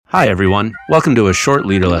Hi, everyone. Welcome to a short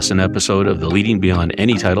leader lesson episode of the Leading Beyond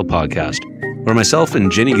Any Title podcast, where myself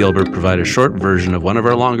and Jenny Gilbert provide a short version of one of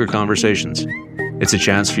our longer conversations. It's a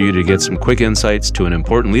chance for you to get some quick insights to an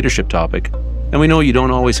important leadership topic, and we know you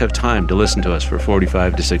don't always have time to listen to us for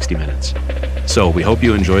 45 to 60 minutes. So we hope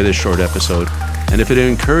you enjoy this short episode, and if it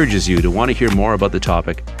encourages you to want to hear more about the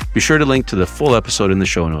topic, be sure to link to the full episode in the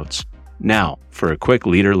show notes. Now, for a quick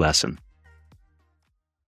leader lesson.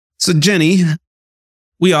 So, Jenny,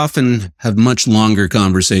 we often have much longer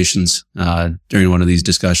conversations during one of these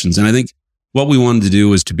discussions. And I think what we wanted to do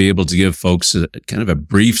was to be able to give folks kind of a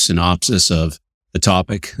brief synopsis of the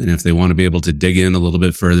topic. And if they want to be able to dig in a little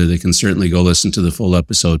bit further, they can certainly go listen to the full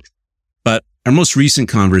episode. But our most recent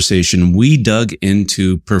conversation, we dug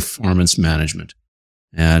into performance management.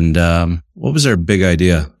 And what was our big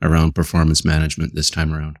idea around performance management this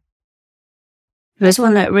time around? There's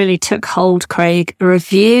one that really took hold, Craig.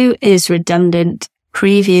 Review is redundant.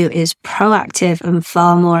 Preview is proactive and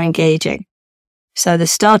far more engaging. So the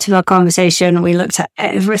start of our conversation, we looked at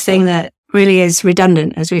everything that really is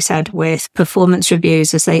redundant, as we said, with performance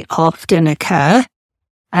reviews as they often occur.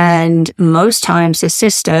 And most times the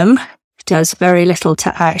system does very little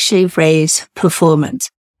to actually raise performance.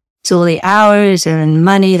 So all the hours and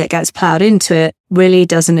money that gets plowed into it really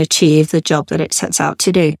doesn't achieve the job that it sets out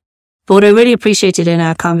to do. But what I really appreciated in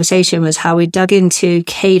our conversation was how we dug into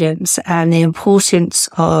cadence and the importance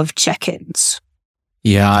of check-ins.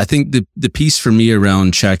 Yeah, I think the piece for me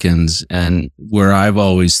around check-ins and where I've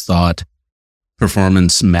always thought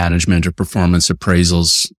performance management or performance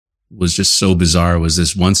appraisals was just so bizarre was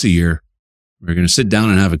this once a year. We're going to sit down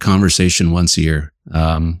and have a conversation once a year,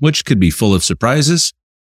 which could be full of surprises,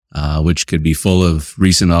 which could be full of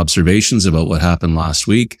recent observations about what happened last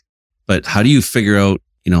week. But how do you figure out,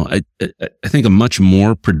 I think a much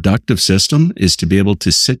more productive system is to be able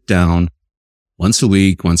to sit down once a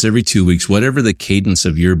week, once every 2 weeks, whatever the cadence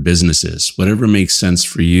of your business is, whatever makes sense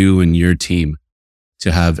for you and your team,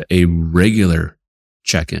 to have a regular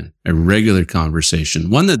check-in, a regular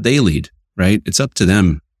conversation, one that they lead, right? It's up to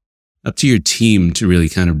them, up to your team to really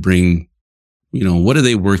kind of bring, what are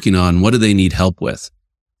they working on? What do they need help with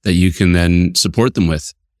that you can then support them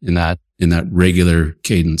with in that regular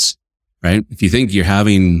cadence? Right? If you think you're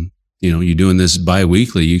having, you're doing this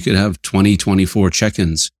bi-weekly, you could have 20, 24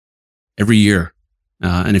 check-ins every year.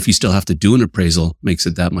 And if you still have to do an appraisal, it makes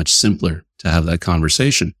it that much simpler to have that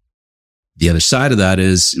conversation. The other side of that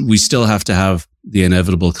is we still have to have the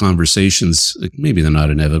inevitable conversations. Maybe they're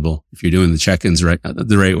not inevitable if you're doing the check-ins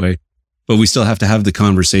the right way, but we still have to have the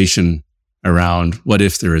conversation around what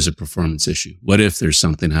if there is a performance issue? What if there's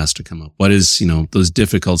something has to come up? What is, those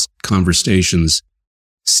difficult conversations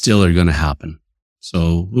still are going to happen.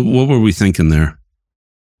 So what were we thinking there?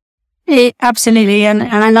 Absolutely. And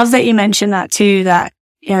I love that you mentioned that too, that,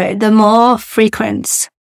 the more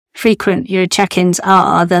frequent your check-ins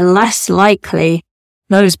are, the less likely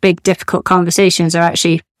those big, difficult conversations are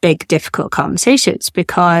actually big, difficult conversations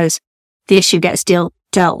because the issue gets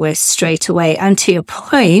dealt with straight away. And to your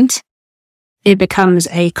point, it becomes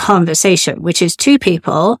a conversation, which is two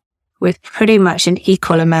people with pretty much an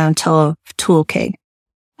equal amount of talking.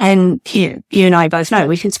 And you and I both know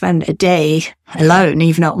we can spend a day alone,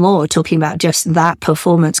 if not more, talking about just that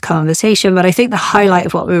performance conversation. But I think the highlight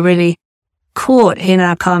of what we really caught in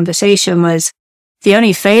our conversation was the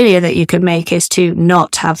only failure that you could make is to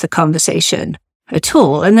not have the conversation at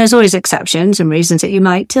all. And there's always exceptions and reasons that you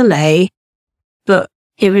might delay, but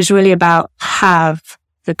it was really about have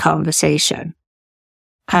the conversation.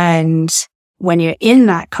 And when you're in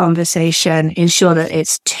that conversation, ensure that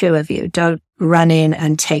it's two of you. Don't run in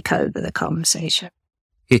and take over the conversation.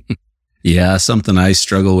 Yeah, something I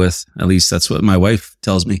struggle with. At least that's what my wife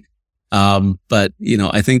tells me. But,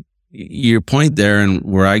 I think your point there and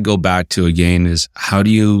where I go back to again is how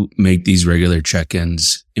do you make these regular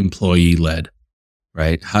check-ins employee led,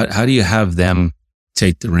 right? How do you have them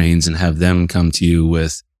take the reins and have them come to you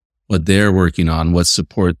with what they're working on, what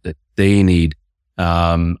support that they need?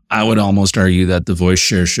 I would almost argue that the voice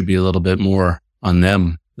share should be a little bit more on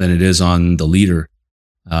them than it is on the leader.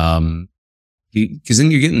 Because then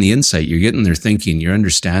you're getting the insight, you're getting their thinking, you're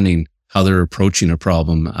understanding how they're approaching a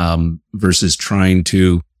problem, versus trying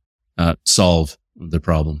to, solve the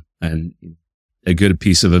problem. And a good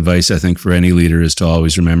piece of advice, I think, for any leader is to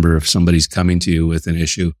always remember if somebody's coming to you with an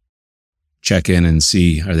issue, check in and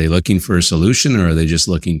see, are they looking for a solution or are they just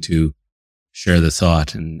looking to share the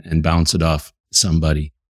thought and bounce it off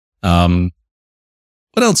somebody?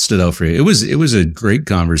 What else stood out for you? It was a great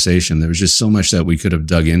conversation. There was just so much that we could have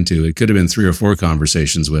dug into. It could have been 3 or 4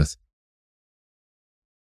 conversations with.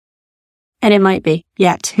 And it might be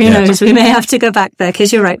yet. Who knows? We may have to go back there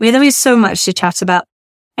because you're right. There is so much to chat about.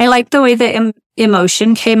 I like the way that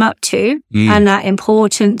emotion came up too, and that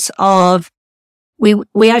importance of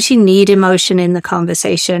we actually need emotion in the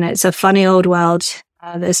conversation. It's a funny old world.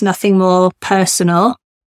 There's nothing more personal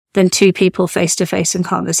than two people face to face in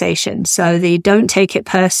conversation. So the don't take it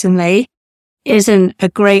personally isn't a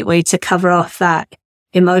great way to cover off that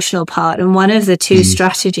emotional part. And one of the two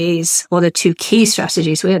strategies, or the two key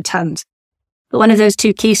strategies, we had tons, but one of those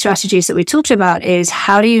two key strategies that we talked about is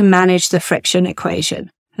how do you manage the friction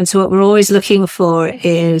equation? And so what we're always looking for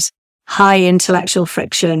is high intellectual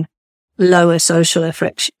friction, lower social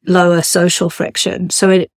friction.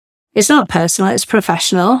 So it's not personal, it's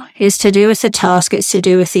professional. It's to do with the task, it's to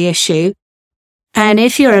do with the issue. And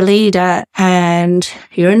if you're a leader and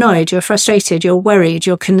you're annoyed, you're frustrated, you're worried,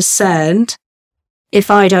 you're concerned, if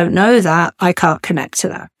I don't know that, I can't connect to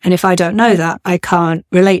that. And if I don't know that, I can't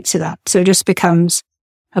relate to that. So it just becomes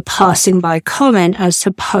a passing by comment as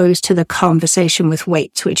opposed to the conversation with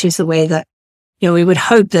weight, which is the way that, we would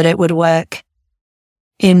hope that it would work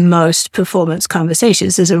in most performance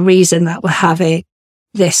conversations. There's a reason that we're having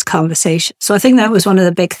this conversation. So I think that was one of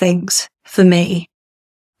the big things for me.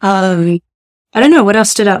 I don't know what else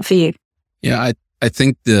stood out for you. Yeah, I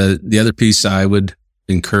think the other piece I would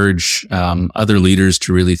encourage other leaders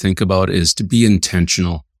to really think about is to be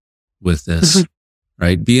intentional with this,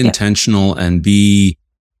 right? Be intentional and be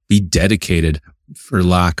dedicated, for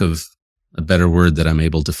lack of a better word that I'm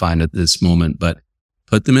able to find at this moment, but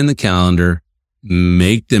put them in the calendar,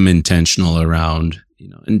 make them intentional around,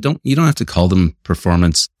 and you don't have to call them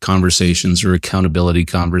performance conversations or accountability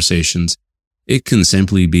conversations. It can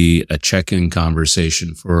simply be a check-in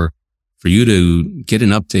conversation for you to get an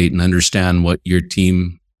update and understand what your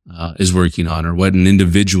team is working on, or what an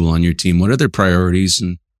individual on your team, what are their priorities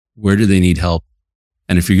and where do they need help?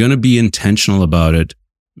 And if you're going to be intentional about it,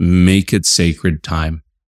 make it sacred time.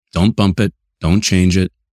 Don't bump it. Don't change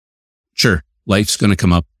it. Sure, life's going to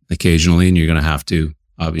come up occasionally and you're going to have to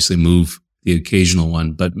obviously move the occasional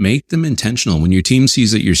one, but make them intentional. When your team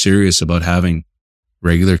sees that you're serious about having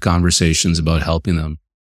regular conversations about helping them,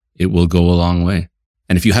 it will go a long way.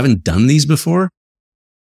 And if you haven't done these before,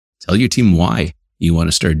 tell your team why you want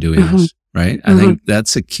to start doing this, right? I think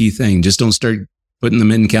that's a key thing. Just don't start putting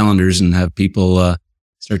them in calendars and have people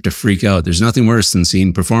start to freak out. There's nothing worse than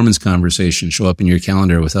seeing performance conversations show up in your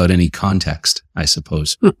calendar without any context, I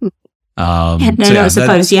suppose.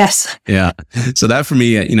 Yes. Yeah. So that for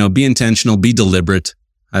me, be intentional, be deliberate.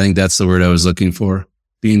 I think that's the word I was looking for.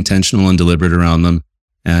 Be intentional and deliberate around them,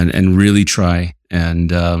 and really try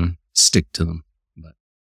and stick to them. But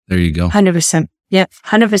there you go. 100%. Yeah,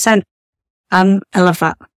 100%. I love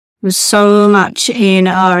that. There's so much in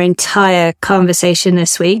our entire conversation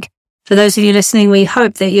this week. For those of you listening, we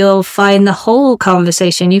hope that you'll find the whole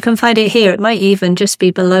conversation. You can find it here. It might even just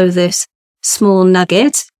be below this small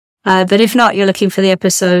nugget. But if not, you're looking for the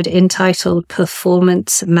episode entitled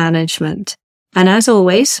Performance Management. And as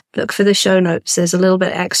always, look for the show notes. There's a little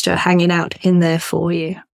bit extra hanging out in there for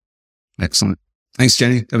you. Excellent. Thanks,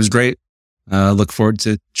 Jenny. That was great. Look forward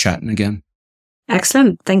to chatting again.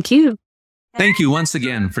 Excellent. Thank you. Thank you once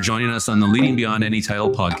again for joining us on the Leading Beyond Any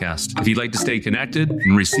Title podcast. If you'd like to stay connected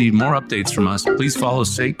and receive more updates from us, please follow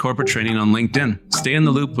SAIT Corporate Training on LinkedIn. Stay in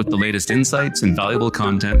the loop with the latest insights and valuable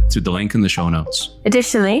content through the link in the show notes.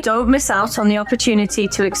 Additionally, don't miss out on the opportunity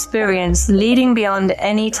to experience Leading Beyond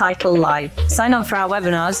Any Title live. Sign up for our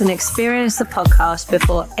webinars and experience the podcast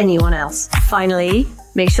before anyone else. Finally,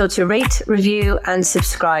 make sure to rate, review, and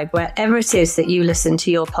subscribe wherever it is that you listen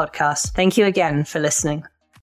to your podcast. Thank you again for listening.